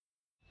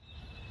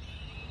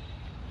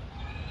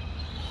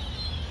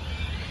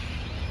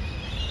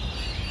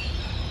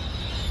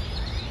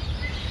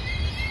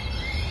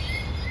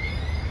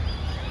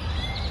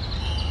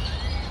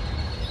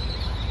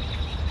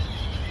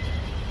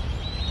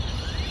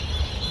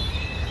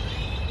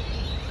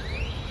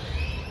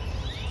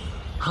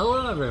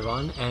Hello,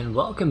 everyone, and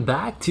welcome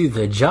back to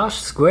the Josh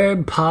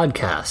Squared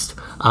podcast.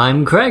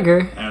 I'm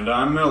Kreger. And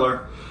I'm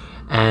Miller.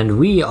 And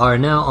we are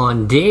now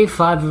on day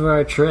 5 of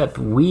our trip.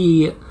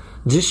 We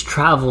just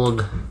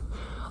traveled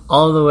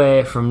all the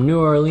way from New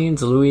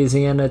Orleans,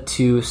 Louisiana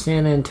to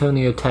San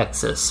Antonio,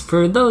 Texas.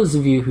 For those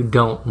of you who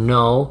don't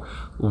know,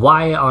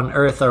 why on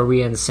earth are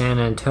we in San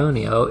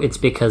Antonio? It's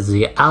because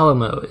the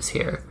Alamo is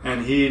here.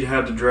 And he'd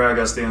had to drag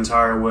us the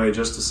entire way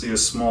just to see a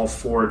small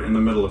fort in the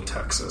middle of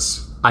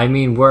Texas. I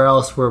mean, where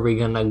else were we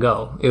gonna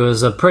go? It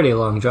was a pretty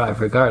long drive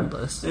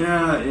regardless.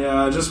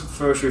 Yeah, just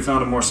first we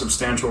found a more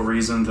substantial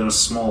reason than a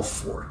small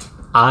fort.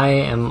 I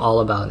am all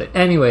about it.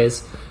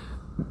 Anyways,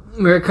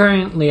 we're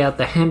currently at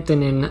the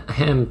Hampton Inn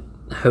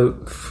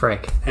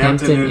Hotel.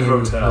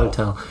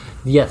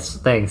 Yes,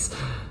 thanks.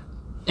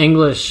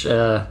 English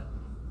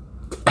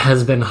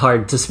has been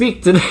hard to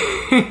speak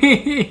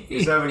today.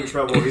 He's having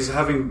trouble. He's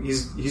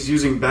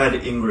using bad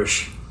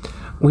English.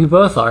 We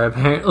both are,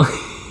 apparently.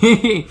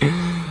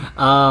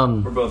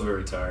 We're both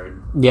very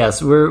tired.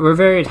 Yes, we're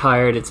very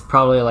tired. It's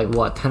probably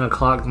 10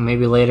 o'clock,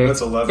 maybe later.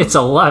 That's 11. It's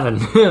 11.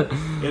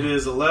 It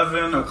is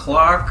 11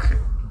 o'clock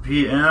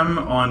p.m.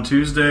 on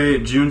Tuesday,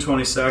 June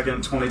 22nd,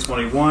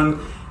 2021.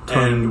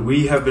 And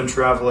we have been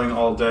traveling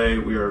all day.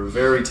 We are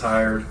very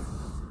tired.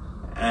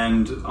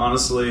 And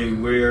honestly,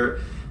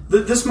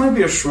 this might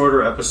be a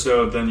shorter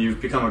episode than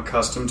you've become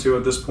accustomed to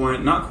at this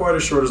point. Not quite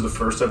as short as the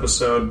first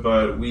episode,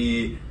 but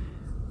we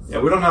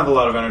don't have a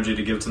lot of energy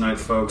to give tonight,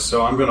 folks,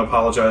 so I'm going to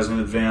apologize in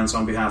advance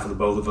on behalf of the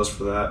both of us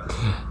for that.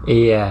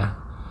 Yeah.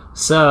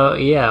 So,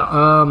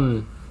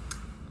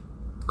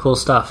 cool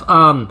stuff.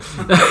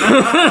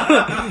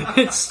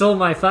 It stole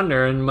my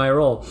thunder in my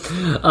role.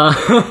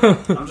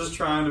 I'm just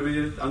trying to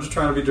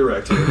be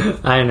direct here.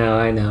 I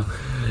know.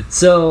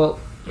 So,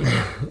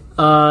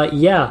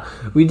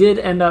 we did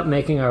end up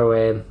making our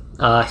way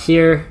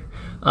here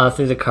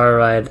through the car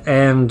ride,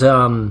 and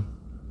on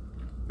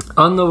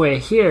the way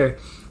here,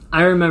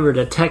 I remembered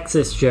a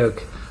Texas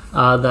joke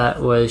that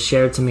was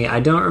shared to me. I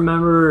don't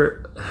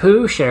remember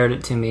who shared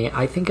it to me.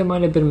 I think it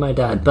might have been my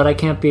dad, but I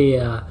can't be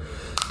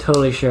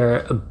totally sure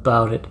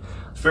about it.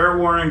 Fair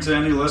warning to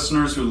any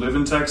listeners who live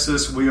in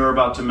Texas, we are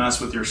about to mess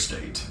with your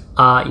state.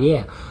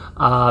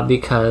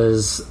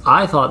 Because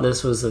I thought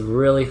this was a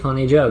really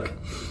funny joke.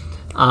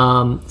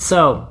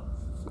 So,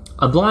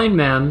 a blind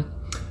man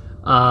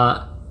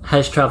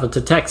has traveled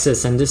to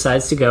Texas and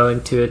decides to go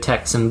into a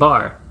Texan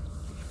bar.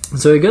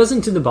 So he goes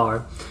into the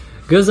bar,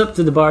 goes up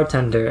to the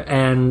bartender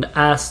and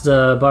asks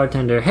the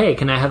bartender, "Hey,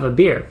 can I have a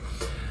beer?"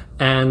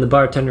 And the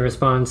bartender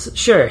responds,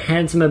 "Sure,"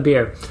 hands him a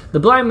beer. The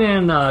blind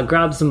man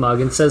grabs the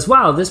mug and says,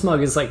 "Wow, this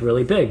mug is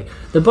really big."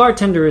 The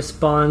bartender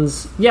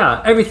responds,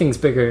 "Yeah, everything's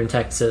bigger in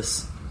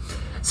Texas."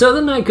 So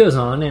the night goes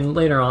on, and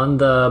later on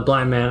the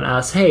blind man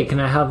asks, "Hey, can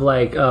I have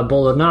a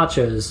bowl of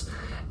nachos?"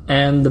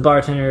 And the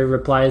bartender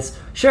replies,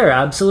 "Sure,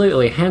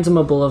 absolutely," hands him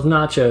a bowl of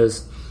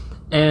nachos.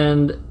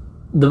 And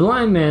the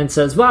blind man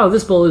says, "Wow,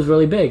 this bowl is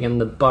really big."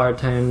 And the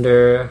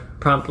bartender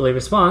promptly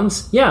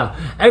responds, "Yeah,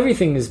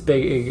 everything is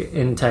big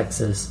in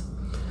Texas."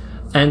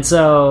 And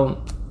so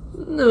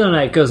the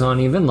night goes on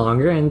even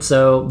longer, and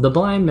so the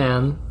blind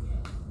man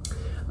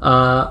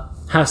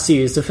has to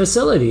use the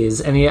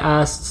facilities, and he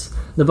asks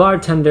the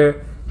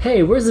bartender,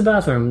 "Hey, where's the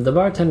bathroom?" The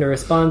bartender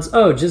responds,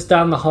 "Oh, just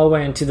down the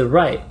hallway and to the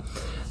right."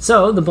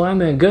 So the blind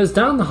man goes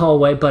down the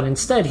hallway, but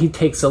instead he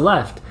takes a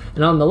left,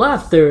 and on the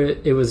left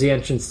it was the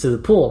entrance to the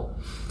pool.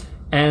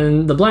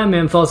 And the blind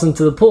man falls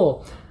into the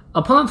pool.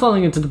 Upon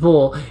falling into the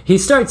pool, he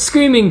starts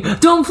screaming,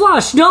 "Don't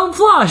flush! Don't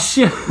flush!"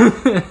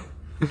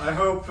 I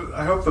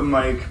hope the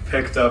mic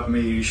picked up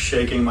me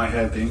shaking my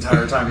head the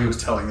entire time he was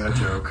telling that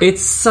joke.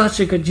 It's such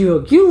a good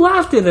joke. You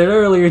laughed at it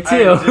earlier,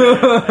 too. I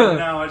did, and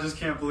now I just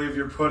can't believe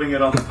you're putting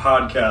it on the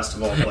podcast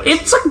of all places.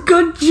 It's a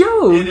good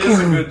joke. It is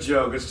a good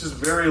joke. It's just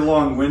very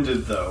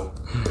long-winded, though.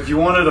 If you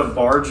wanted a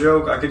bar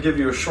joke, I could give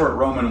you a short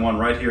Roman one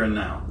right here and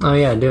now. Oh,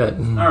 yeah, do it.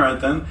 All right,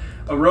 then.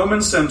 A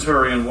Roman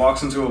centurion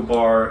walks into a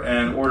bar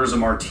and orders a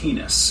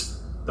martinis.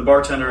 The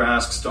bartender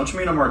asks, "Don't you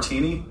mean a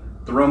martini?"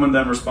 The Roman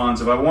then responds,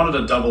 "If I wanted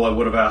a double, I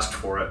would have asked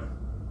for it."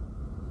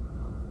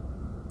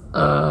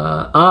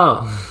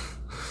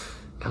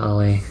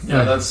 Golly.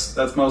 Yeah,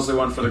 that's mostly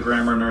one for the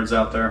grammar nerds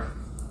out there.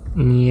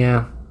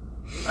 Yeah.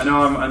 I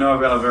know I've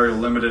got a very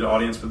limited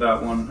audience with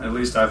that one. At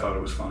least I thought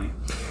it was funny.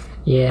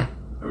 Yeah.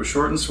 It was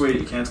short and sweet,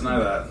 you can't deny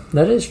that.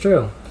 That is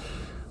true.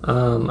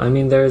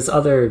 There's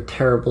other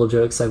terrible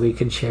jokes that we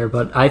could share,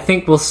 but I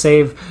think we'll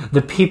save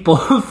the people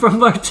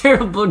from our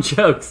terrible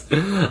jokes.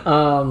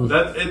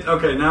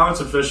 Okay, now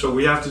it's official.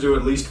 We have to do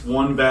at least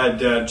one bad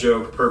dad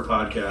joke per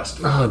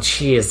podcast. Oh,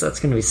 jeez, that's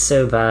gonna be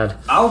so bad.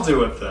 I'll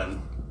do it then.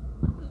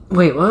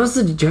 Wait, what was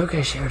the joke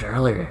I shared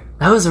earlier?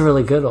 That was a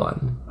really good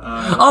one.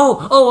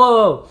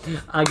 Oh!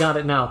 I got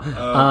it now.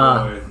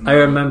 Boy, no. I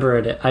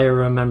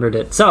remembered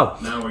it. So,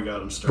 now we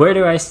got him started. Where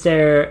do I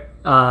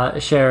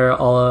share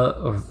all?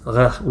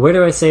 Where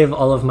do I save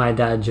all of my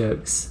dad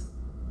jokes?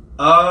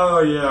 Oh,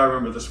 yeah, I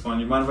remember this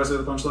one. You mind if I say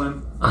the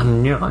punchline?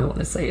 No, I want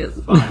to say it.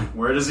 Fine.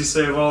 Where does he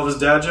save all of his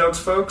dad jokes,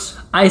 folks?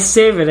 I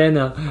save it in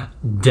a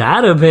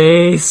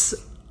database.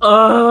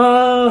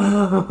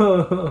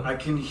 Oh, I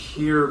can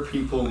hear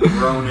people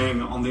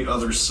groaning on the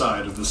other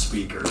side of the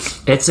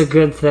speakers. it's a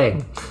good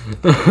thing.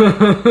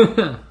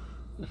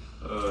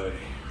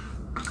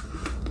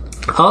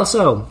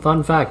 Also,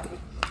 fun fact,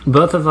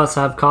 both of us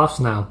have coughs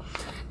now.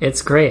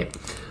 It's great.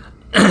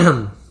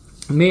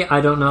 Me,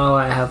 I don't know.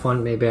 I have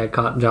one. Maybe I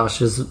caught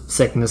Josh's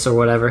sickness or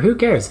whatever. Who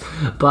cares?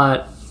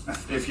 But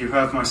If you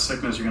have my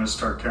sickness, you're going to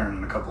start caring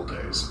in a couple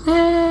days.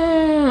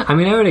 I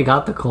mean, I already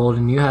got the cold,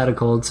 and you had a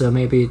cold, so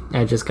maybe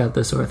I just got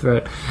the sore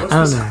throat. What's I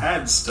don't this know.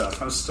 had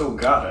stuff? I've still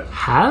got it.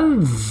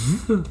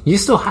 Have you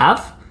still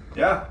have?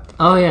 Yeah.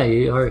 Oh yeah,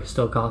 you are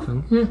still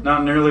coughing.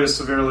 Not nearly as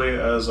severely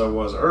as I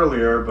was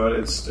earlier, but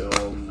it's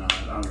still not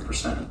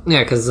 100%.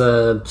 Yeah, because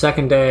the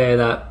second day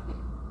that,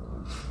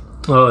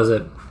 what was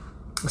it?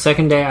 The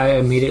second day, I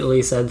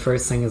immediately said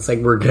first thing, it's like,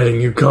 we're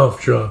getting you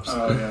cough drops.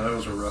 Oh, yeah, that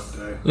was a rough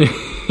day.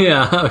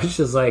 Yeah, I was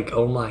just like,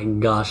 oh my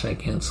gosh, I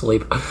can't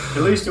sleep.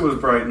 At least it was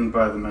brightened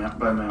by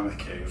by Mammoth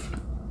Cave.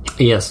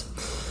 Yes,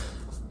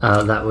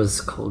 that was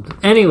cold.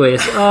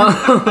 Anyways,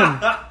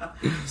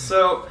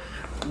 So,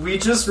 we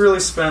just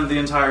really spent the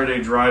entire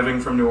day driving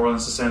from New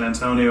Orleans to San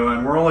Antonio,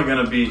 and we're only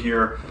going to be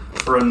here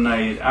for a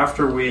night.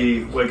 After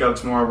we wake up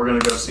tomorrow, we're going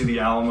to go see the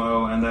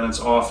Alamo, and then it's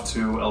off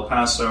to El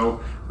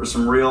Paso for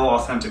some real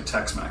authentic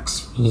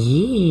Tex-Mex.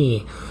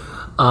 yeah.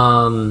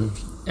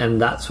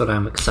 And that's what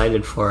I'm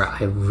excited for.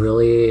 I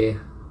really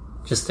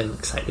just am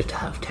excited to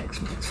have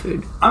Tex-Mex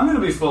food. I'm going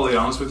to be fully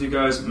honest with you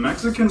guys.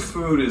 Mexican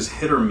food is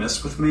hit or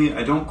miss with me.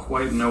 I don't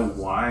quite know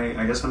why.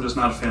 I guess I'm just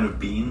not a fan of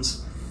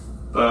beans.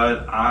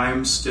 But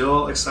I'm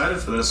still excited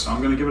for this, so I'm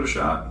going to give it a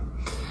shot.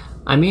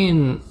 I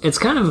mean, it's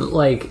kind of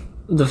like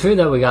the food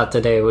that we got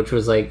today, which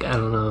was like, I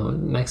don't know,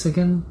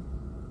 Mexican?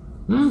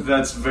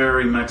 That's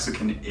very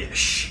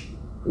Mexican-ish.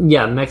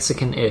 Yeah,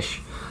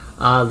 Mexican-ish.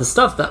 The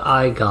stuff that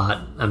I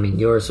got, I mean,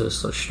 yours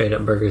was straight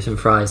up burgers and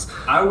fries.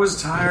 I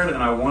was tired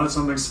and I wanted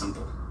something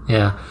simple.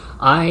 Yeah.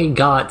 I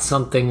got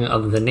something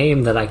of the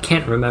name that I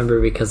can't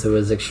remember because it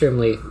was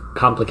extremely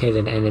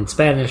complicated and in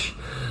Spanish.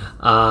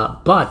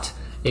 But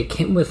it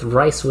came with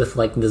rice with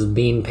like this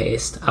bean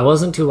paste. I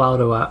wasn't too wild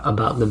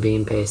about the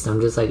bean paste.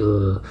 I'm just like,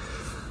 ugh.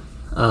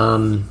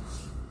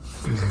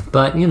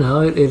 But, you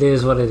know, it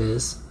is what it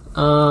is.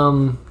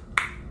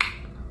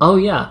 Oh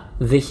yeah,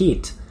 the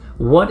heat.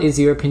 What is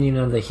your opinion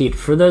on the heat?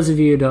 For those of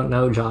you who don't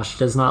know, Josh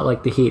does not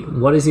like the heat.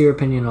 What is your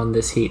opinion on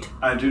this heat?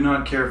 I do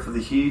not care for the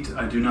heat.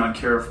 I do not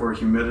care for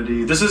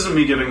humidity. This isn't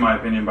me giving my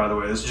opinion, by the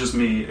way. This is just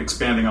me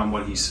expanding on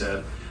what he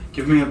said.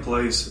 Give me a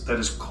place that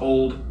is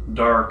cold,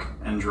 dark,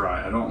 and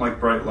dry. I don't like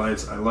bright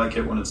lights. I like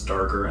it when it's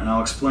darker, and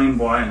I'll explain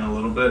why in a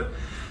little bit.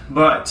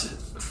 But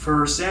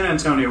for San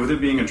Antonio, with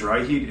it being a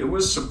dry heat, it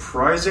was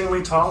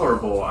surprisingly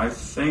tolerable. I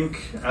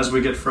think as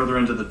we get further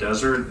into the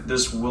desert,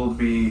 this will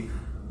be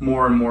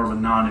more and more of a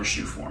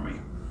non-issue for me.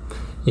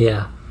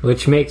 Yeah,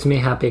 which makes me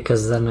happy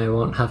because then I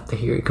won't have to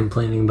hear you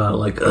complaining about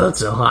like, oh, it's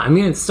so hot. I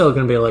mean, it's still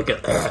going to be like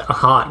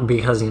hot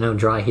because, you know,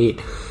 dry heat.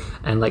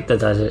 And like the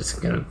desert's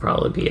going to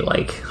probably be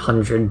like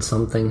 100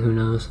 something, who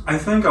knows. I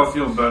think I'll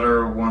feel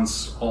better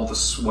once all the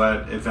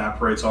sweat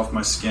evaporates off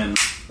my skin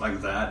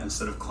like that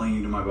instead of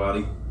clinging to my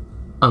body.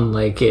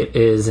 Unlike it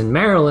is in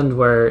Maryland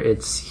where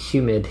it's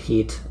humid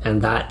heat,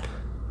 and that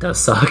does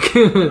suck.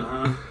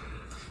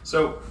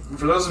 So,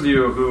 for those of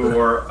you who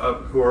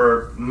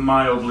are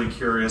mildly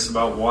curious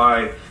about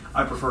why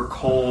I prefer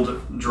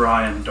cold,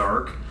 dry, and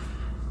dark,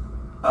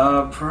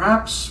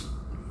 perhaps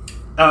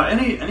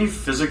any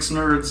physics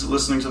nerds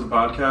listening to the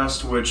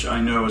podcast, which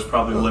I know is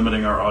probably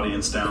limiting our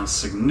audience down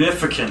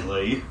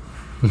significantly.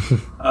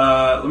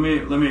 Let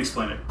me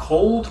explain it.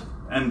 Cold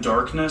and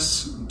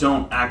darkness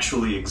don't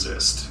actually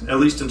exist, at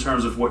least in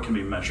terms of what can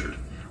be measured.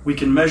 We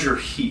can measure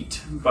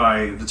heat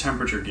by the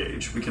temperature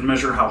gauge. We can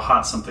measure how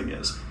hot something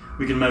is.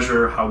 We can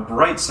measure how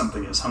bright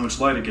something is, how much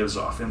light it gives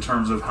off, in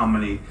terms of how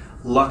many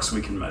lux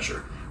we can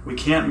measure. We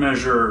can't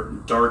measure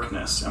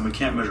darkness, and we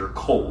can't measure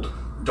cold.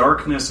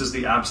 Darkness is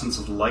the absence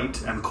of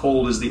light, and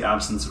cold is the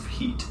absence of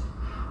heat.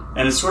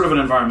 And it's sort of an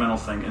environmental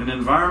thing. In an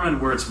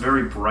environment where it's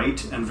very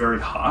bright and very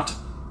hot,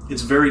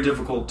 it's very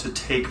difficult to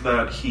take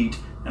that heat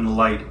and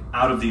light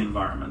out of the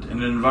environment.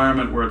 In an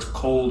environment where it's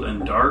cold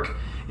and dark,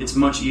 it's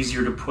much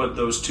easier to put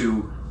those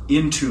two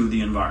into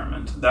the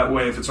environment. That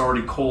way, if it's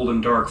already cold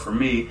and dark for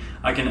me,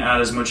 I can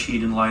add as much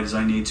heat and light as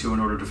I need to in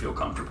order to feel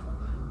comfortable.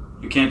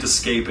 You can't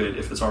escape it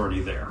if it's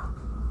already there.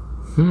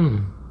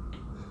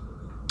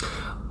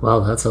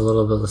 Well, that's a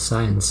little bit of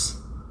science.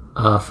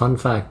 Fun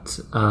fact,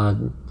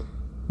 the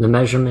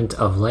measurement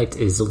of light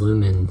is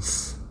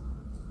lumens.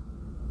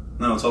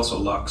 No, it's also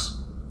lux.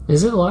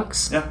 Is it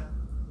lux? Yeah.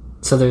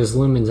 So there's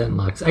lumens and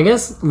lux. I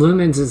guess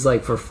lumens is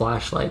like for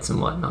flashlights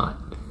and whatnot.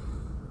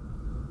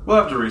 We'll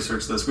have to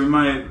research this. We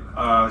might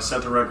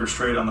set the record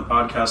straight on the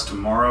podcast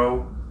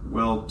tomorrow.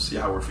 We'll see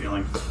how we're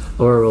feeling.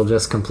 Or we'll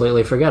just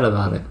completely forget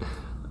about it.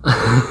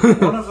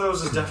 One of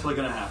those is definitely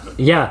going to happen.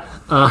 Yeah.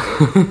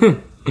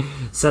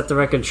 set the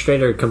record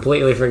straight or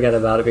completely forget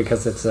about it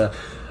because it's a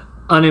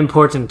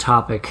unimportant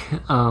topic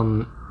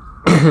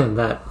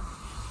that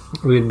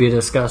we'd be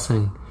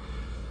discussing.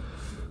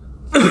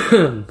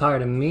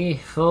 Pardon me,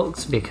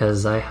 folks,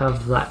 because I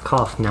have that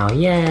cough now.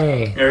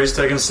 Yay! Harry's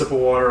taking a sip of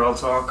water, I'll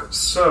talk.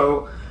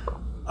 So,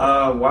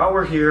 while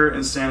we're here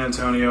in San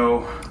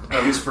Antonio,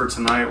 at least for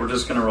tonight, we're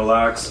just going to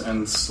relax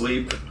and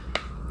sleep,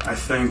 I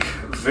think,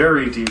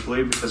 very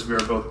deeply because we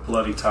are both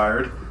bloody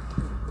tired.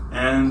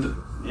 And,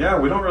 yeah,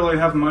 we don't really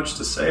have much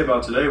to say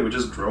about today. We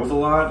just drove a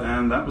lot,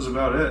 and that was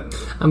about it.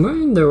 I'm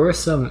worried there were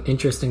some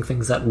interesting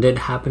things that did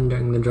happen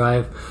during the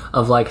drive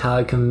of, like, how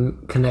I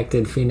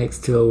connected Phoenix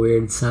to a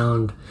weird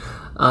sound.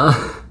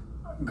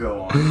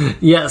 Go on.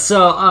 Yeah,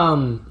 so,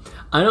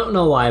 I don't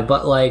know why,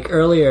 but, like,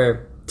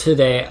 earlier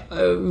today,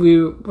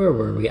 where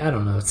were we? I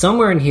don't know.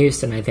 Somewhere in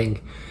Houston, I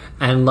think.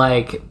 And,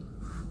 like,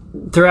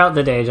 throughout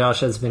the day,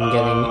 Josh has been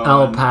getting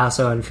El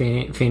Paso and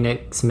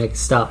Phoenix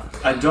mixed up.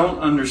 I don't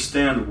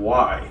understand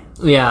why.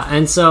 Yeah,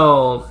 and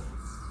so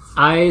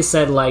I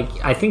said, like,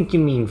 I think you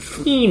mean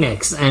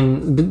Phoenix,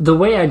 and the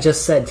way I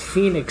just said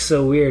Phoenix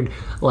so weird,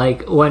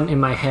 like, went in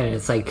my head,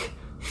 it's like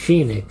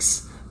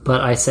Phoenix,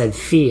 but I said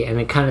Fee, and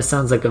it kind of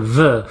sounds like a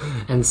V,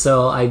 and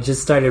so I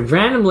just started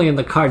randomly in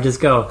the car,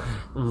 just go,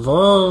 Yeah,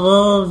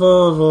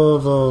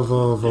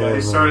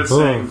 he started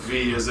saying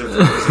V as if it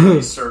was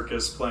a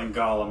circus playing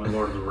Gollum in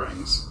Lord of the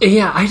Rings.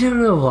 Yeah, I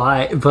don't know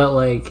why, but,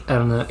 like, I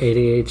don't know,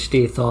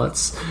 ADHD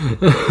thoughts.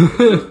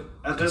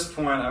 At this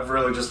point, I've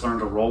really just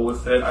learned to roll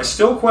with it. I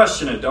still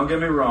question it, don't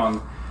get me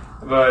wrong,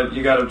 but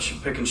you gotta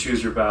pick and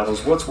choose your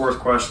battles. What's worth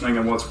questioning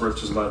and what's worth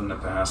just letting it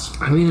pass?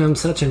 I mean, I'm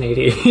such an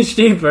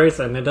ADHD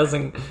person. It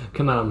doesn't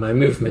come out in my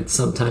movements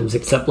sometimes,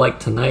 except like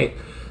tonight,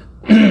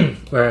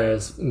 where I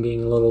was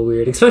being a little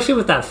weird, especially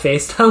with that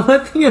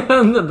FaceTime thing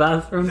in the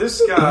bathroom.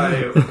 This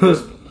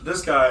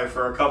guy,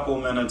 for a couple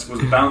of minutes,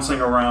 was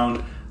bouncing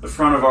around the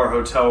front of our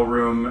hotel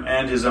room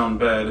and his own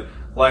bed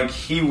like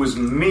he was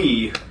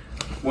me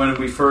when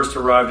we first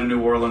arrived in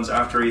New Orleans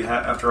after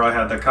I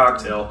had that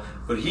cocktail,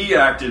 but he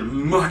acted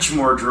much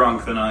more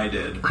drunk than I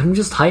did. I'm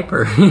just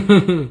hyper.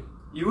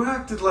 You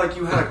acted like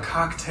you had a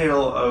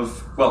cocktail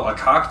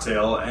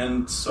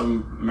and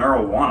some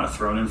marijuana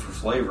thrown in for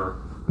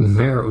flavor.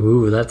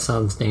 Ooh, that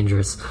sounds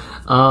dangerous.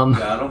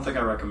 Yeah, I don't think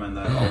I recommend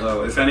that.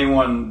 Although, if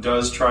anyone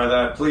does try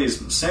that,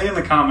 please say in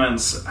the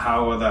comments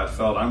how that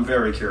felt. I'm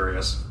very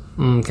curious.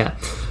 Okay.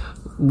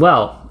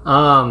 Well,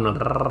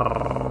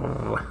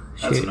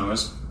 That's a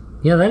noise.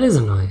 Yeah, that is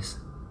a noise.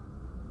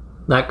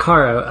 That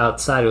car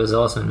outside was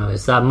also a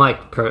noise. That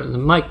mic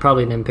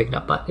probably didn't pick it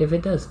up, but if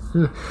it does,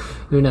 who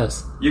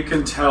knows? You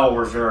can tell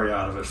we're very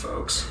out of it,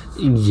 folks.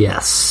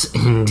 Yes,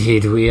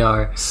 indeed we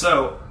are.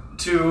 So,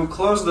 to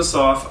close this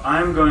off,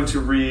 I'm going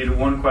to read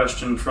one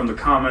question from the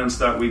comments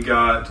that we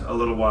got a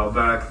little while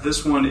back.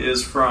 This one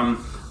is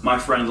from my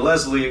friend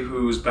Leslie,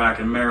 who's back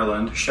in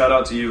Maryland. Shout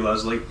out to you,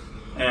 Leslie.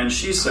 And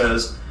she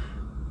says,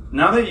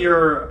 now that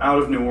you're out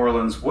of New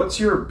Orleans, what's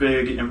your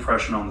big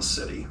impression on the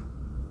city?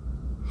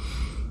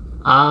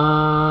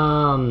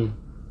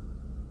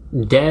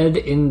 Dead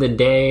in the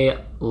day,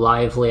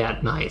 lively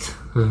at night.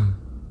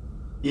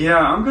 Yeah,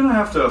 I'm going to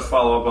have to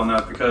follow up on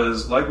that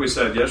because, like we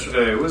said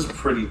yesterday, it was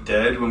pretty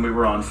dead when we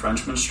were on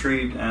Frenchman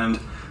Street, and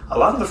a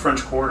lot of the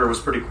French Quarter was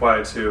pretty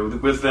quiet too,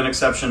 with an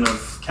exception of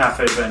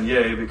Café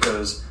Beignet,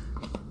 because,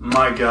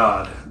 my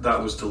God,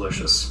 that was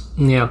delicious.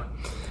 Yeah.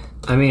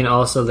 I mean,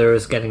 also there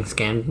was getting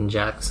scammed in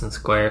Jackson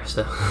Square,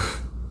 so...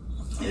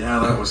 Yeah,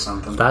 that was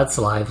something. That's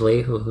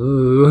lively.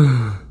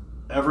 Ooh.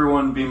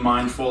 Everyone be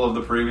mindful of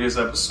the previous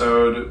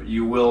episode.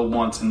 You will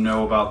want to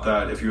know about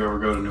that if you ever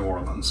go to New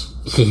Orleans.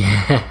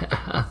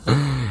 Yeah,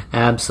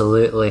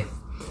 absolutely.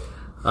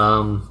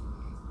 And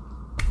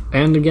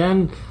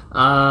again,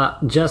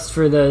 just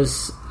for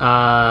those,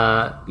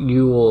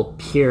 you will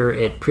hear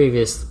it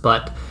previous,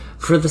 but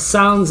for the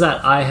sounds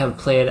that I have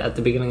played at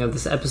the beginning of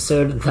this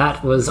episode,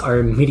 that was our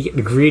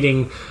immediate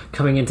greeting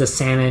coming into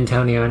San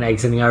Antonio and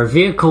exiting our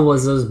vehicle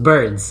was those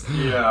birds.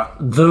 Yeah.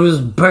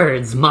 Those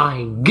birds,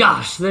 my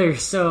gosh, they're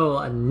so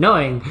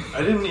annoying.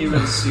 I didn't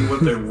even see what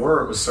they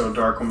were. It was so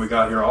dark when we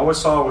got here. All I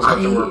saw was that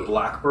there were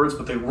blackbirds,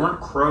 but they weren't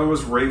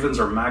crows,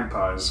 ravens, or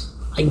magpies.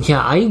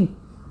 Yeah, I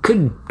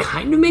could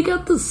kind of make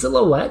out the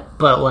silhouette,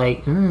 but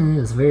like,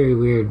 it's very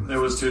weird. It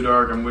was too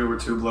dark and we were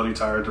too bloody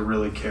tired to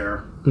really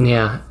care.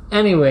 Yeah.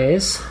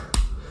 Anyways,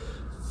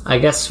 I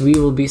guess we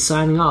will be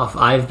signing off.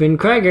 I've been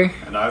Kreger.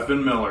 And I've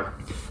been Miller.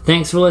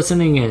 Thanks for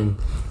listening in.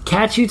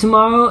 Catch you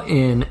tomorrow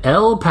in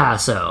El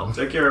Paso.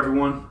 Take care,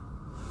 everyone.